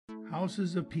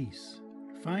Houses of Peace,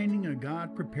 finding a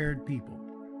God-prepared people.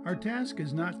 Our task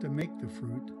is not to make the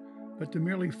fruit, but to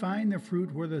merely find the fruit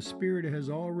where the Spirit has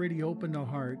already opened a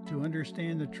heart to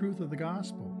understand the truth of the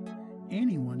gospel.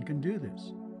 Anyone can do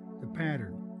this. The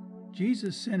pattern.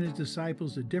 Jesus sent his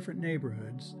disciples to different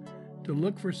neighborhoods to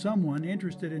look for someone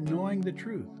interested in knowing the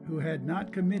truth who had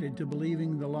not committed to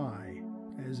believing the lie,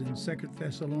 as in 2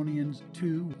 Thessalonians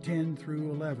 2:10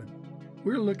 through 11.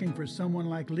 We're looking for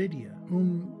someone like Lydia,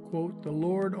 whom, quote, the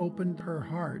Lord opened her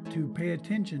heart to pay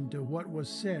attention to what was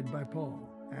said by Paul,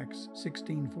 Acts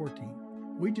 16:14.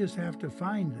 We just have to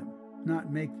find them,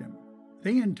 not make them.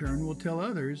 They in turn will tell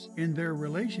others in their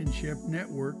relationship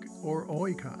network or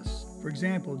oikos. For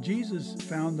example, Jesus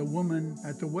found the woman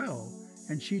at the well,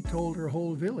 and she told her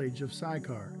whole village of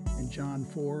Sychar in John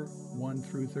 4:1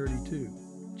 through 32.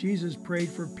 Jesus prayed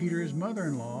for Peter's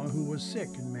mother-in-law who was sick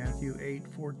in Matthew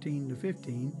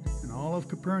 8:14-15, and all of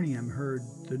Capernaum heard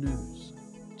the news.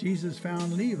 Jesus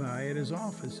found Levi at his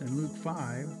office in Luke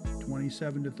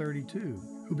 5:27-32,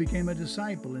 who became a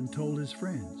disciple and told his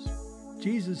friends.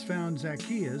 Jesus found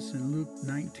Zacchaeus in Luke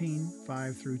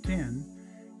 19:5-10,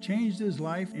 changed his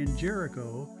life in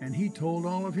Jericho, and he told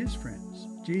all of his friends.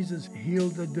 Jesus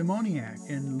healed the demoniac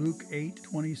in Luke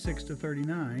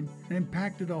 8:26-39 and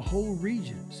impacted a whole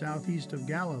region southeast of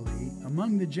Galilee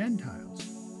among the Gentiles.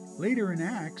 Later in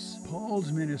Acts,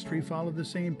 Paul's ministry followed the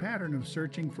same pattern of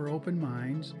searching for open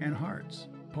minds and hearts.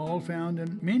 Paul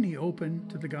found many open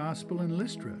to the gospel in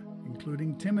Lystra,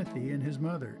 including Timothy and his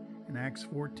mother in Acts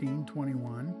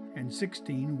 14:21 and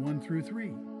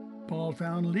 16:1-3. Paul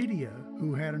found Lydia,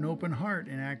 who had an open heart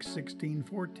in Acts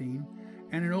 16:14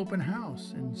 and an open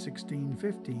house in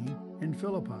 16:15 in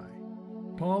Philippi.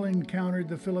 Paul encountered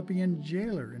the Philippian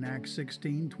jailer in Acts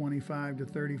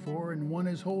 16:25-34 and won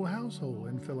his whole household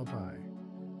in Philippi.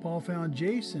 Paul found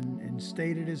Jason and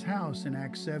stayed at his house in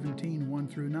Acts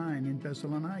 17:1-9 in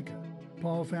Thessalonica.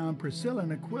 Paul found Priscilla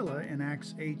and Aquila in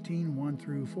Acts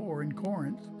 18:1-4 in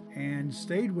Corinth and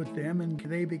stayed with them, and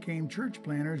they became church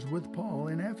planters with Paul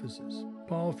in Ephesus.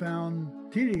 Paul found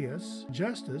Titius,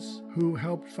 Justus, who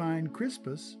helped find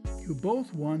Crispus, who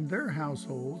both won their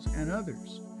households and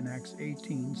others in Acts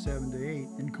 18:7-8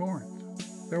 in Corinth.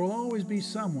 There will always be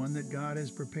someone that God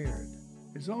has prepared.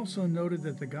 It's also noted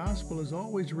that the gospel is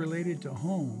always related to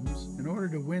homes in order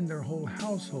to win their whole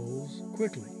households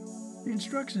quickly. The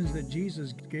instructions that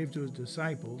Jesus gave to his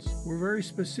disciples were very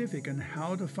specific on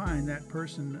how to find that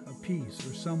person of peace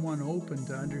or someone open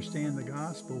to understand the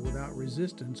gospel without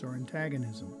resistance or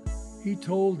antagonism. He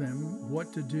told them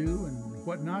what to do and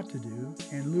what not to do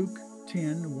in Luke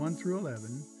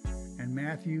 10:1-11 and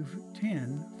Matthew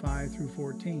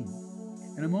 10:5-14.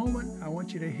 In a moment, I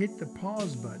want you to hit the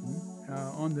pause button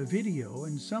on the video,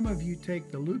 and some of you take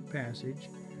the Luke passage,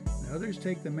 and others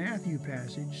take the Matthew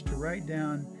passage to write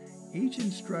down each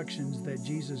instructions that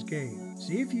Jesus gave.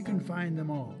 See if you can find them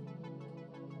all.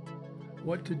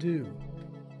 What to do.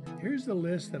 Here's the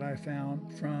list that I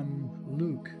found from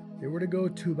Luke. They were to go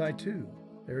 2 by 2.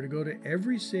 They were to go to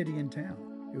every city in town.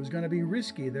 It was going to be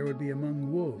risky. They would be among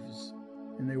wolves.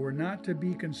 And they were not to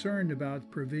be concerned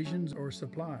about provisions or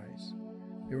supplies.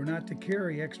 They were not to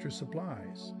carry extra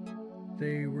supplies.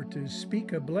 They were to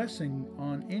speak a blessing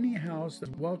on any house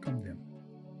that welcomed them.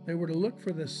 They were to look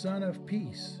for the Son of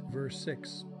Peace, verse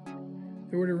 6.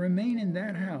 They were to remain in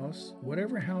that house,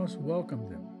 whatever house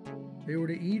welcomed them. They were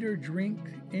to eat or drink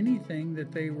anything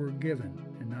that they were given,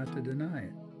 and not to deny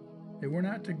it. They were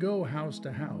not to go house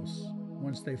to house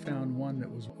once they found one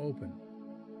that was open.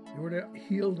 They were to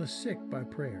heal the sick by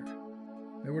prayer.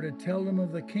 They were to tell them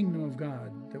of the kingdom of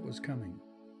God that was coming.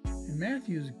 In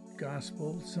Matthew's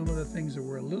gospel, some of the things that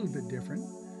were a little bit different.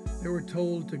 They were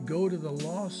told to go to the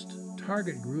lost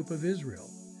target group of Israel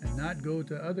and not go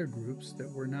to other groups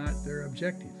that were not their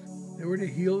objective. They were to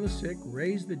heal the sick,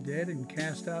 raise the dead, and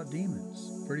cast out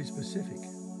demons. Pretty specific.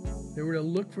 They were to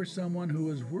look for someone who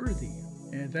was worthy,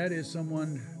 and that is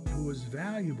someone who was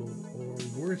valuable or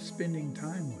worth spending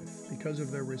time with because of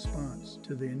their response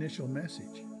to the initial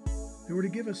message. They were to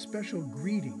give a special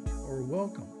greeting or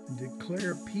welcome and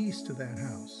declare peace to that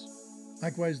house.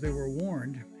 Likewise, they were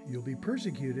warned, you'll be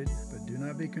persecuted, but do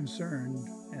not be concerned,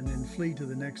 and then flee to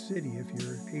the next city if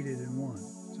you're hated in one.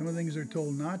 Some of the things they're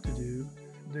told not to do,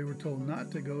 they were told not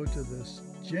to go to the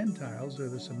Gentiles or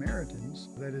the Samaritans.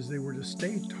 That is, they were to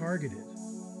stay targeted.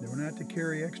 They were not to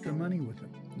carry extra money with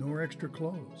them, nor extra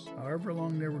clothes, however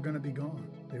long they were going to be gone.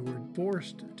 They were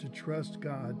forced to trust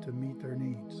God to meet their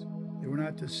needs. They were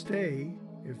not to stay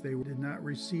if they did not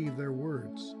receive their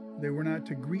words. They were not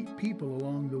to greet people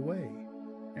along the way.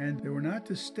 And they were not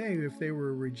to stay if they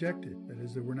were rejected. That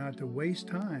is, they were not to waste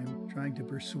time trying to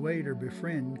persuade or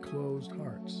befriend closed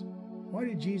hearts. Why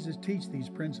did Jesus teach these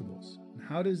principles? And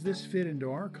how does this fit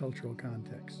into our cultural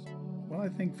context? Well, I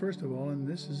think first of all, and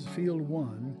this is field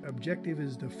one, objective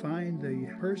is to find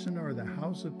the person or the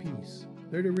house of peace.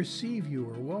 They're to receive you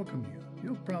or welcome you.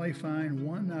 You'll probably find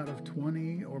 1 out of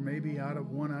 20 or maybe 1 out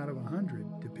of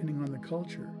 100, depending on the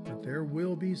culture. But there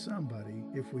will be somebody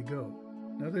if we go.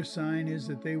 Another sign is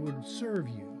that they would serve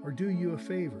you or do you a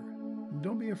favor. And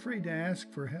don't be afraid to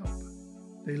ask for help.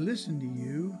 They listen to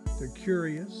you, they're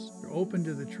curious, they're open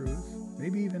to the truth,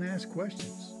 maybe even ask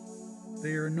questions.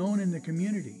 They are known in the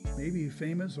community, maybe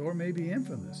famous or maybe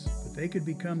infamous, but they could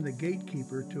become the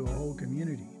gatekeeper to a whole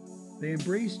community. They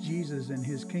embrace Jesus and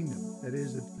his kingdom, that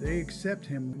is, that they accept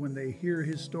him when they hear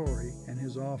his story and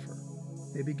his offer.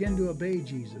 They begin to obey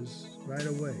Jesus right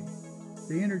away.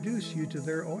 They introduce you to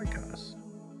their oikos,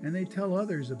 and they tell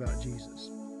others about Jesus.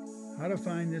 How to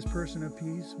find this person of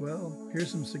peace? Well,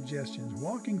 here's some suggestions.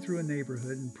 Walking through a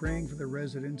neighborhood and praying for the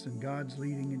residents and God's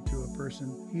leading into a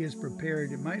person he has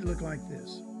prepared, it might look like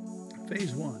this.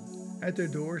 Phase 1. At their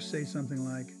door, say something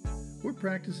like, "We're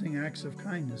practicing acts of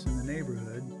kindness in the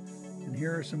neighborhood, and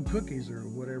here are some cookies," or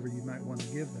whatever you might want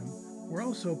to give them. We're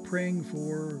also praying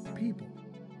for people.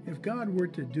 If God were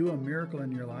to do a miracle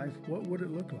in your life, what would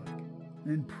it look like?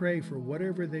 And pray for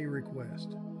whatever they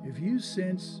request. If you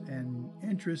sense an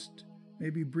interest,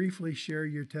 maybe briefly share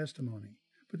your testimony,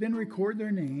 but then record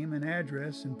their name and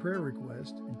address and prayer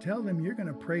request and tell them you're going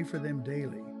to pray for them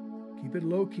daily. Keep it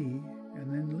low key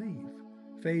and then leave.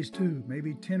 Phase 2,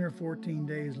 maybe 10 or 14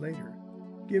 days later.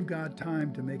 Give God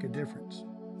time to make a difference.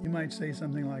 You might say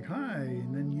something like, "Hi,"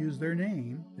 and then use their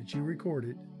name that you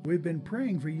recorded. "We've been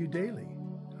praying for you daily.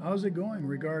 How's it going?"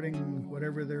 regarding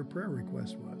whatever their prayer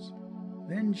request was.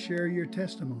 Then share your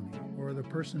testimony, or the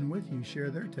person with you share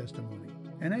their testimony,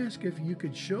 and ask if you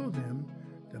could show them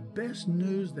the best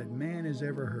news that man has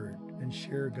ever heard, and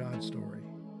share God's story.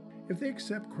 If they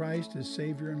accept Christ as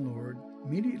Savior and Lord,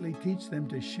 immediately teach them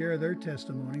to share their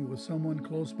testimony with someone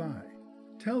close by.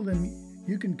 Tell them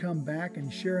you can come back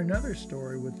and share another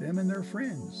story with them and their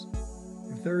friends.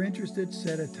 If they're interested,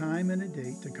 set a time and a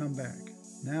date to come back.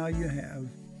 Now you have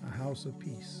a house of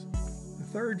peace. The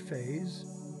third phase,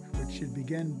 which should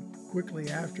begin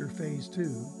quickly after phase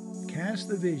 2, cast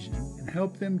the vision and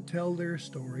help them tell their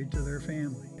story to their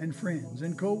family and friends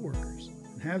and co-workers,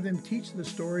 and have them teach the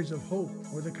stories of hope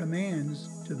or the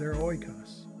commands to their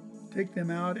oikos. Take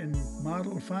them out and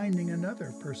model finding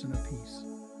another person of peace.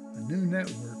 A new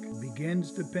network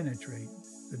begins to penetrate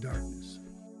the darkness.